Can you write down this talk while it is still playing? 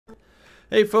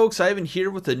Hey folks, Ivan here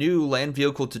with a new land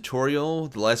vehicle tutorial.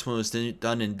 The last one was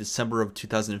done in December of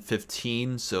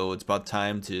 2015, so it's about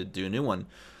time to do a new one.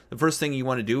 The first thing you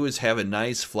want to do is have a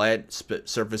nice flat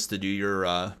surface to do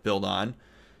your build on.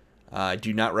 I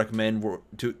do not recommend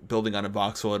building on a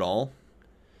voxel at all.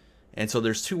 And so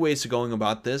there's two ways of going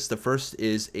about this. The first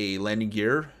is a landing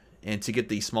gear, and to get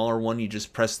the smaller one you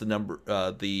just press the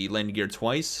landing gear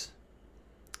twice.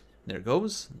 There it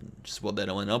goes. Just weld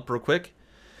that one up real quick.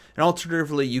 And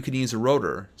alternatively, you can use a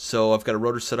rotor. So I've got a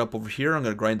rotor set up over here. I'm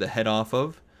going to grind the head off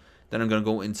of. Then I'm going to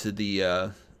go into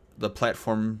the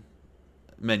platform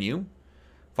menu,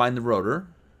 find the rotor,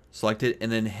 select it,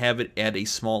 and then have it add a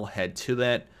small head to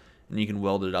that, and you can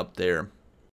weld it up there.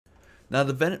 Now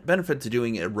the benefit to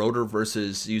doing a rotor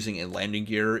versus using a landing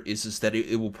gear is that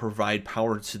it will provide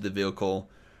power to the vehicle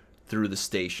through the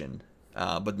station.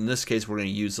 But in this case, we're going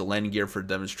to use the landing gear for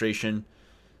demonstration.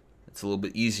 It's a little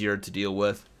bit easier to deal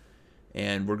with.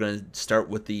 And we're going to start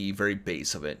with the very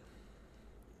base of it.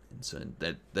 And so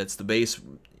that's the base.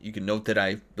 You can note that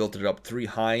I built it up 3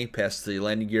 high past the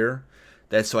landing gear.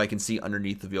 That's so I can see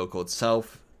underneath the vehicle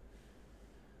itself.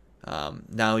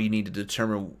 Now you need to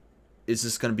determine, is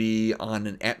this going to be on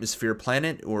an atmosphere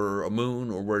planet or a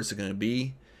moon, or where is it going to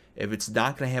be? If it's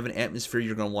not going to have an atmosphere,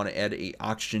 you're going to want to add an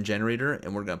oxygen generator,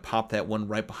 and we're going to pop that one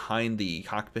right behind the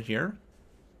cockpit here.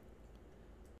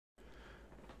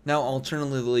 Now,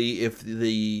 alternatively, if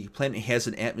the planet has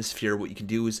an atmosphere, what you can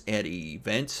do is add a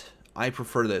vent. I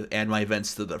prefer to add my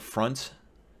vents to the front.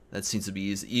 That seems to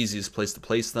be the easiest place to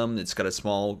place them. It's got a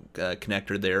small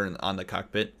connector there on the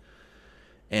cockpit.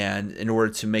 And in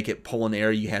order to make it pull in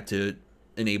air, you have to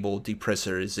enable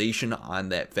depressurization on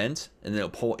that vent, and then it'll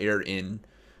pull air in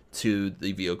to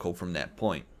the vehicle from that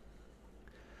point.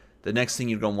 The next thing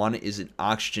you're going to want is an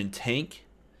oxygen tank.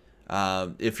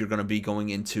 If you're going to be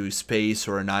going into space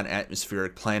or a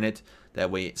non-atmospheric planet,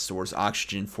 that way it stores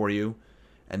oxygen for you.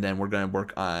 And then we're going to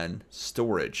work on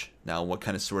storage. Now, what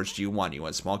kind of storage do you want? You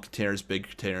want small containers, big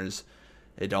containers?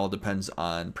 It all depends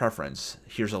on preference.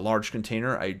 Here's a large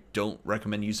container. I don't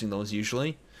recommend using those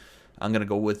usually. I'm going to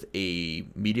go with a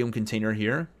medium container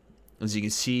here. As you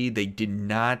can see, they did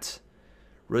not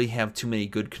really have too many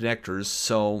good connectors,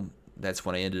 so that's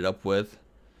what I ended up with.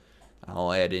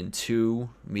 I'll add in 2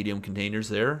 medium containers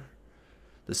there.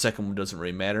 The second one doesn't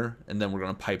really matter. And then we're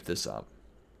going to pipe this up.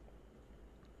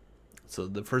 So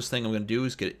the first thing I'm going to do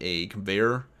is get a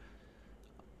conveyor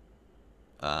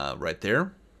right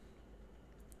there.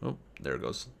 Oh, there it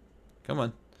goes. Come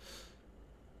on.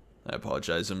 I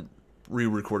apologize. I'm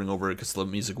re-recording over it because the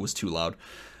music was too loud.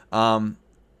 And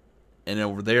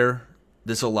over there,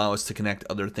 this will allow us to connect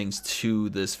other things to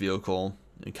this vehicle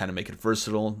and kind of make it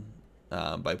versatile.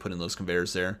 By putting those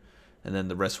conveyors there, and then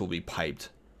the rest will be piped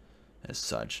as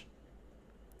such.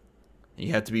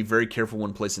 You have to be very careful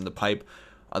when placing the pipe,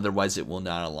 otherwise it will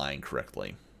not align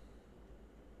correctly.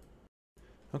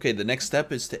 Okay, the next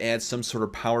step is to add some sort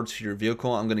of power to your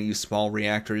vehicle. I'm going to use small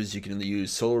reactors. You can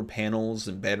use solar panels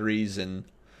and batteries and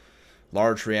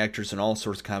large reactors and all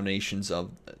sorts of combinations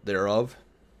thereof.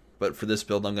 But for this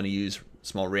build, I'm going to use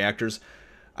small reactors.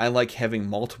 I like having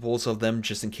multiples of them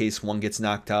just in case one gets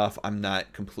knocked off. I'm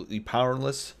not completely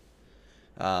powerless.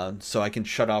 So I can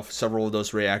shut off several of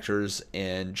those reactors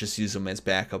and just use them as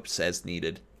backups as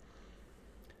needed.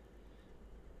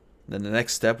 Then the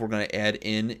next step we're going to add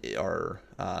in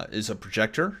is a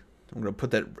projector. I'm going to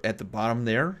put that at the bottom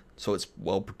there so it's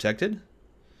well protected.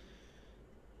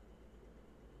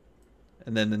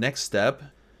 And then the next step,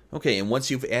 okay, and once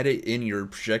you've added in your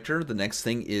projector, the next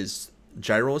thing is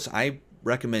gyros. I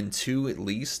recommend 2 at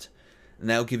least, and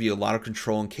that'll give you a lot of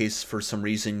control in case for some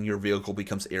reason your vehicle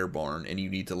becomes airborne and you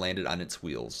need to land it on its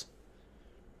wheels.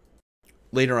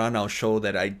 Later on I'll show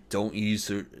that I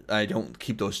don't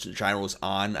keep those gyros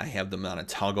on. I have them on a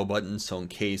toggle button, so in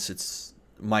case it's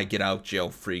my get out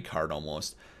jail free card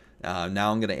almost.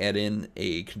 Now I'm going to add in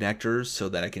a connector so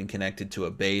that I can connect it to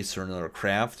a base or another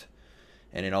craft,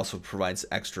 and it also provides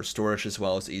extra storage as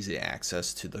well as easy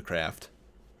access to the craft.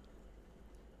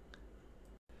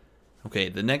 Okay,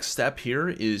 the next step here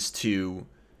is to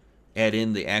add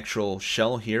in the actual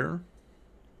shell here.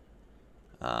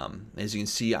 As you can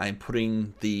see, I'm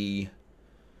putting the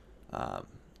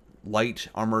light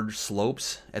armored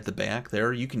slopes at the back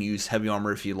there. You can use heavy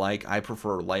armor if you like. I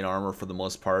prefer light armor for the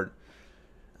most part.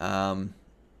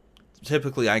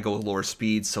 Typically, I go with lower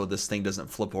speeds so this thing doesn't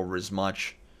flip over as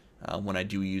much when I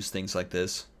do use things like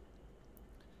this.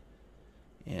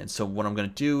 And so what I'm going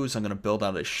to do is I'm going to build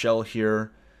out a shell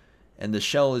here. And the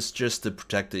shell is just to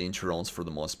protect the internals for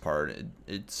the most part.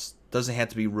 It doesn't have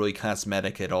to be really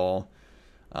cosmetic at all.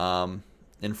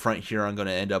 in front here, I'm going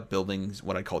to end up building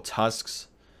what I call tusks.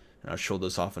 And I'll show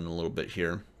this off in a little bit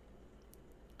here.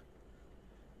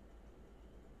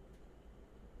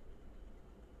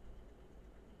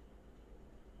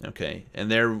 Okay,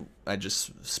 and there I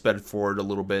just sped forward a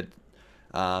little bit.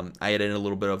 I added in a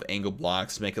little bit of angle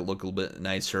blocks to make it look a little bit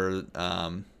nicer.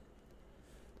 They're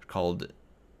called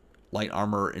light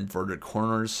armor inverted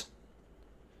corners.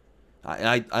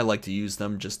 I like to use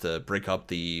them just to break up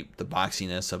the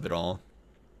boxiness of it all.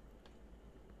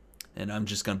 And I'm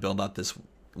just going to build out this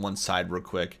one side real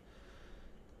quick.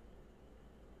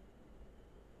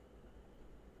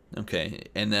 Okay,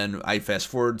 and then I fast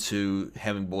forward to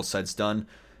having both sides done.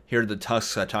 Here are the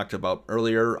tusks I talked about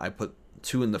earlier. I put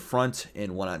 2 in the front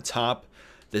and 1 on top.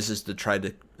 This is to try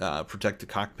to protect the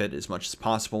cockpit as much as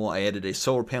possible. I added a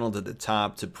solar panel to the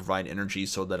top to provide energy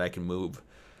so that I can move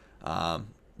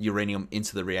uranium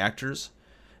into the reactors.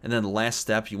 And then the last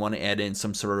step, you want to add in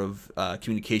some sort of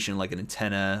communication like an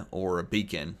antenna or a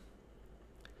beacon.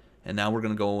 And now we're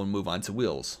going to go and move on to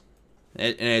wheels.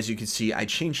 And as you can see, I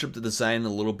changed up the design a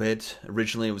little bit.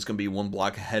 Originally it was going to be 1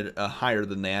 block ahead, higher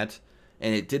than that.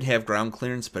 And it did have ground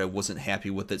clearance, but I wasn't happy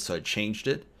with it, so I changed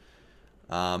it.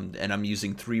 And I'm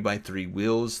using 3x3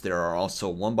 wheels. There are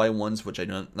also 1x1s, which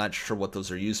I'm not sure what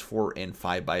those are used for, and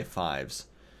 5x5s.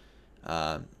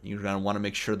 You're going to want to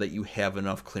make sure that you have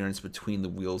enough clearance between the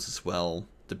wheels as well,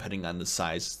 depending on the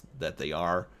size that they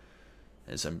are.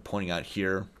 As I'm pointing out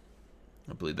here,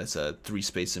 I believe that's a 3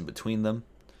 space in between them.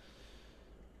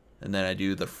 And then I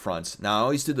do the fronts. Now I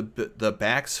always do the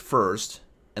backs first,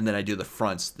 and then I do the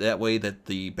fronts. That way that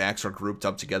the backs are grouped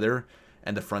up together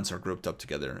and the fronts are grouped up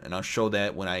together. And I'll show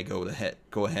that when I go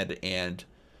ahead and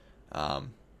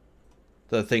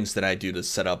the things that I do to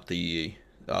set up the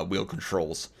wheel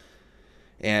controls.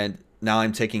 And now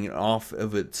I'm taking it off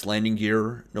of its landing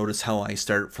gear. Notice how I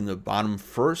start from the bottom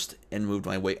first and move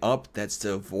my way up. That's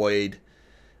to avoid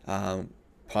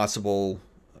possible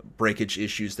breakage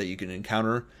issues that you can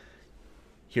encounter.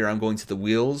 Here I'm going to the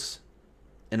wheels,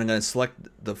 and I'm going to select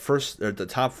the first or the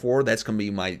top 4. That's going to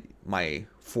be my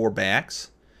 4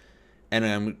 backs, and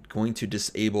I'm going to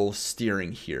disable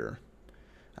steering here,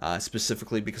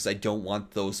 specifically because I don't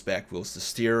want those back wheels to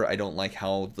steer. I don't like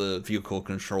how the vehicle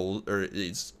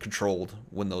is controlled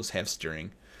when those have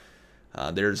steering.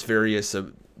 There's various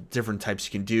different types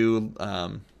you can do,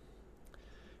 and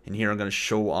here I'm going to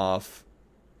show off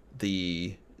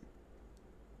the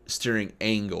steering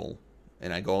angle.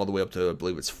 And I go all the way up to, I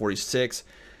believe it's 46.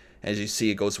 As you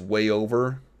see, it goes way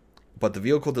over, but the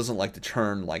vehicle doesn't like to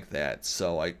turn like that.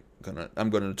 So I'm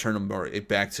gonna turn them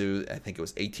back to, I think it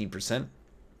was 18%,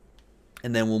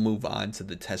 and then we'll move on to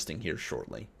the testing here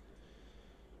shortly.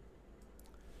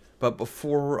 But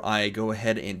before I go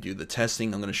ahead and do the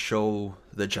testing, I'm gonna show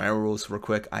the gyros real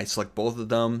quick. I select both of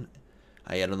them.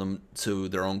 I add them to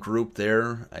their own group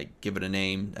there. I give it a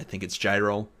name. I think it's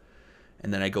gyro,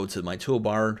 and then I go to my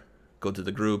toolbar, go to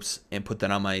the groups, and put that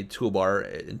on my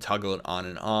toolbar and toggle it on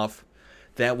and off.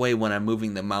 That way when I'm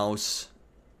moving the mouse,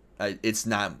 it's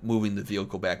not moving the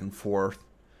vehicle back and forth,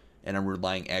 and I'm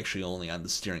relying actually only on the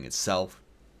steering itself.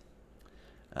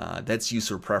 That's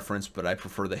user preference, but I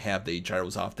prefer to have the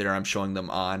gyros off there. I'm showing them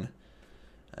on,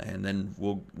 and then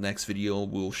next video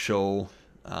we'll show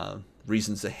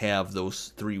reasons to have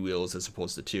those 3 wheels as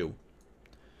opposed to 2.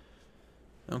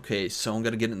 Okay, so I'm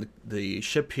going to get in the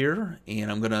ship here,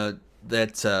 and I'm going to,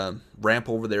 that ramp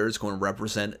over there is going to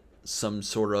represent some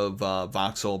sort of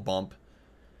voxel bump.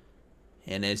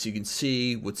 And as you can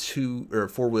see, with 2 or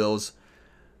 4 wheels,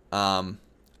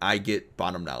 I get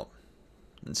bottomed out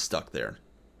and stuck there.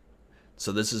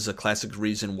 So this is a classic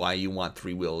reason why you want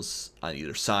 3 wheels on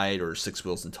either side, or 6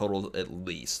 wheels in total at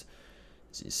least.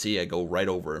 As you see, I go right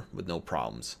over with no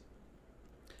problems.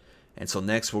 And so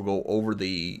next we'll go over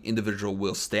the individual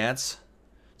wheel stats,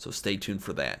 so stay tuned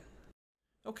for that.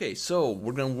 Okay, so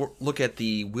we're going to look at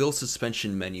the wheel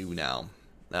suspension menu now.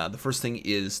 The first thing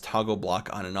is toggle block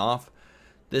on and off.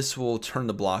 This will turn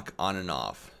the block on and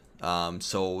off.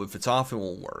 So if it's off, it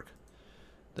won't work.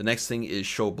 The next thing is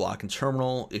show block and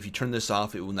terminal. If you turn this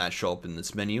off, it will not show up in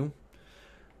this menu.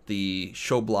 The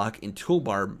show block in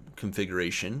toolbar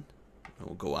configuration,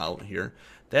 we'll go out here.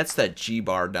 That's that G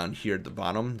bar down here at the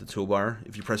bottom, the toolbar.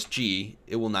 If you press G,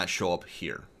 it will not show up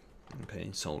here. Okay,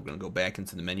 so we're going to go back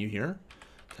into the menu here.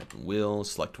 Type in wheel,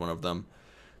 select one of them.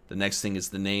 The next thing is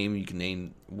the name. You can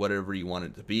name whatever you want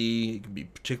it to be. It can be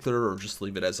particular or just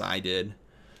leave it as I did.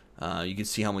 You can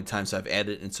see how many times I've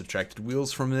added and subtracted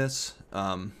wheels from this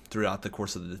throughout the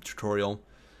course of the tutorial.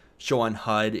 Show on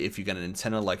HUD, if you got an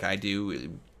antenna like I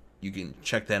do, you can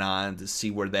check that on to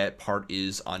see where that part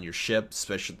is on your ship.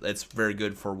 Especially, that's very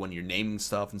good for when you're naming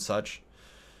stuff and such.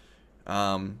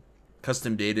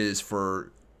 Custom data is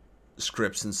for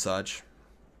scripts and such.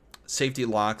 Safety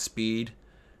lock speed,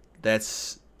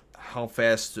 that's how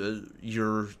fast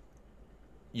you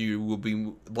will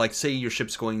be. Like, say your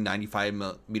ship's going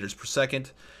 95 meters per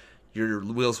second, your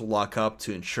wheels will lock up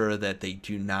to ensure that they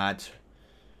do not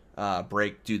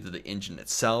break due to the engine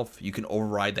itself. You can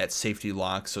override that safety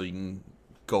lock so you can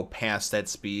go past that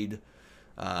speed.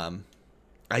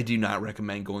 I do not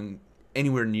recommend going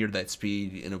anywhere near that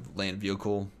speed in a land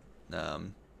vehicle.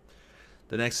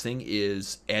 The next thing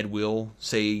is add wheel.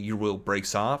 Say your wheel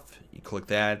breaks off, you click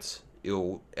that,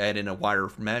 it'll add in a wire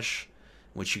mesh,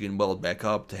 which you can weld back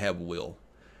up to have a wheel.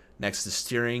 Next is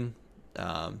steering.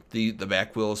 The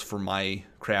back wheels for my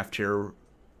craft here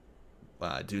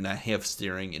do not have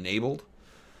steering enabled.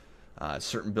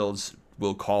 Certain builds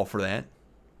will call for that.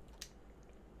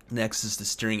 Next is the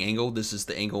steering angle. This is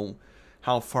the angle,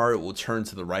 how far it will turn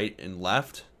to the right and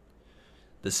left.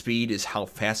 The speed is how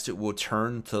fast it will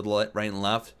turn to the right and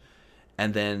left.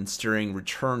 And then steering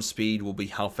return speed will be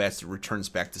how fast it returns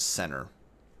back to center.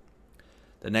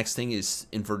 The next thing is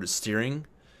inverted steering.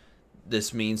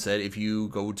 This means that if you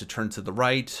go to turn to the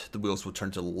right, the wheels will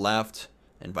turn to the left,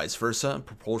 and vice versa.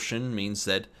 Propulsion means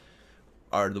that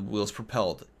are the wheels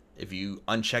propelled. If you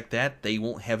uncheck that, they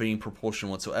won't have any propulsion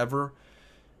whatsoever.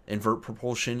 Invert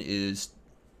propulsion is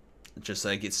just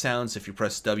like it sounds. If you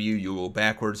press W, you go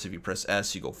backwards. If you press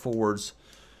S, you go forwards.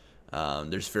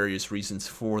 There's various reasons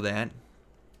for that.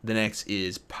 The next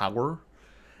is power,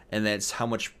 and that's how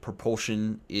much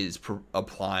propulsion is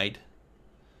applied.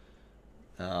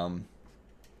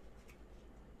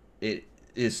 It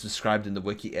is described in the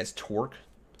wiki as torque.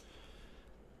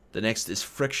 The next is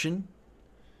friction.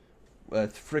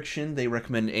 With friction, they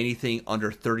recommend anything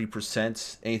under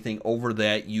 30%. Anything over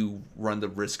that, you run the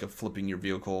risk of flipping your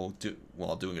vehicle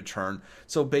while doing a turn.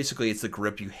 So basically, it's the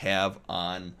grip you have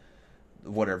on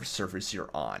whatever surface you're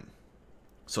on.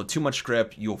 So too much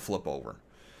grip, you'll flip over.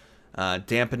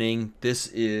 Dampening, this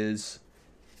is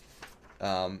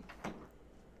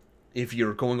if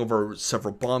you're going over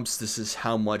several bumps, this is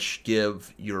how much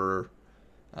give your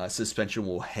suspension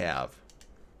will have.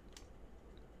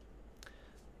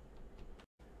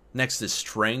 Next is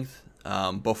strength.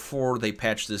 Before they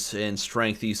patched this in,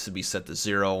 strength used to be set to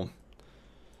 0,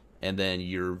 and then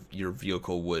your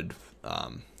vehicle would,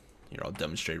 I'll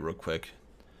demonstrate real quick.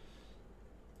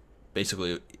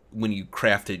 Basically, when you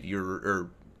crafted or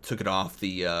took it off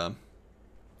the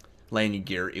landing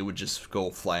gear, it would just go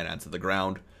flying onto the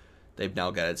ground. They've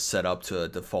now got it set up to a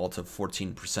default of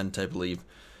 14%, I believe,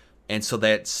 and so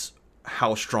that's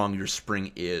how strong your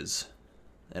spring is.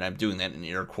 And I'm doing that in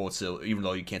air quotes, even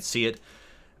though you can't see it.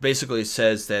 Basically, it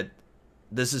says that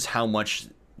this is how much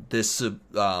this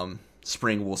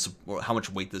spring will, or how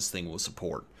much weight this thing will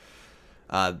support.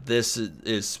 This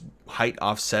is height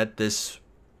offset. This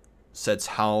sets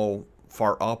how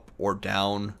far up or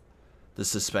down the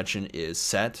suspension is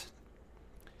set.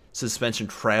 Suspension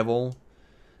travel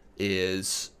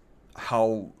is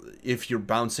how, if you're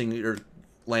bouncing or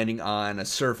landing on a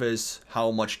surface,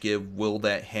 how much give will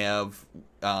that have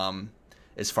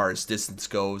as far as distance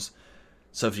goes.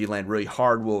 So if you land really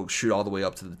hard, we'll shoot all the way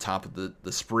up to the top of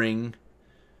the spring.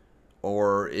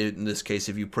 Or in this case,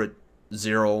 if you put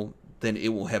 0, then it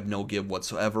will have no give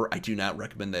whatsoever. I do not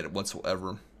recommend that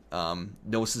whatsoever.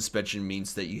 No suspension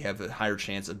means that you have a higher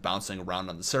chance of bouncing around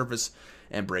on the surface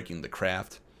and breaking the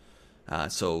craft.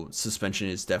 So suspension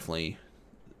is definitely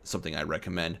something I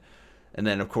recommend. And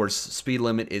then, of course, speed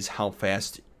limit is how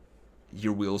fast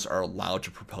your wheels are allowed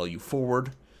to propel you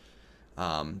forward.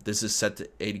 This is set to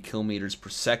 80 kilometers per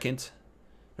second,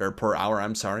 or per hour,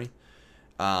 I'm sorry.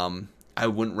 I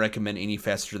wouldn't recommend any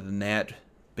faster than that,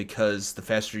 because the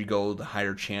faster you go, the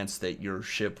higher chance that your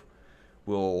ship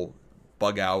will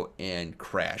bug out and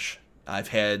crash. I've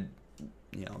had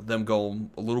them go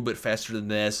a little bit faster than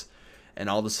this, and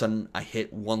all of a sudden I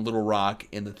hit one little rock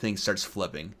and the thing starts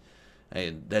flipping.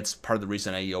 And that's part of the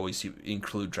reason I always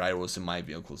include gyros in my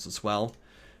vehicles as well.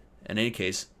 In any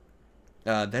case,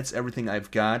 that's everything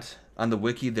I've got. On the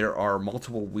wiki, there are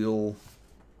multiple wheel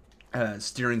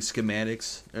steering schemes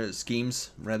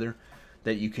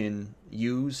that you can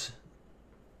use,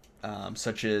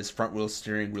 such as front wheel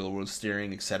steering, rear wheel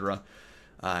steering, etc.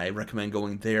 I recommend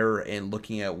going there and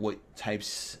looking at what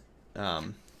types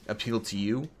appeal to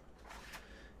you.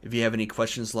 If you have any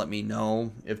questions, let me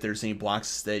know. If there's any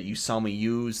blocks that you saw me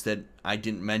use that I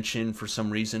didn't mention for some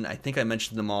reason, I think I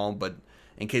mentioned them all, but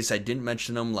in case I didn't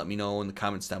mention them, let me know in the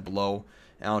comments down below,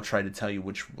 and I'll try to tell you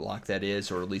which block that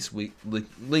is, or at least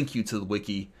link you to the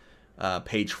wiki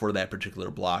page for that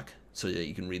particular block so that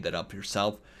you can read that up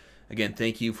yourself. Again,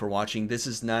 thank you for watching. This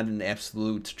is not an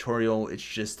absolute tutorial. It's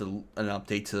just an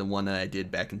update to the one that I did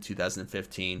back in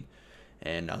 2015.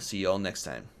 And I'll see you all next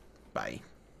time. Bye.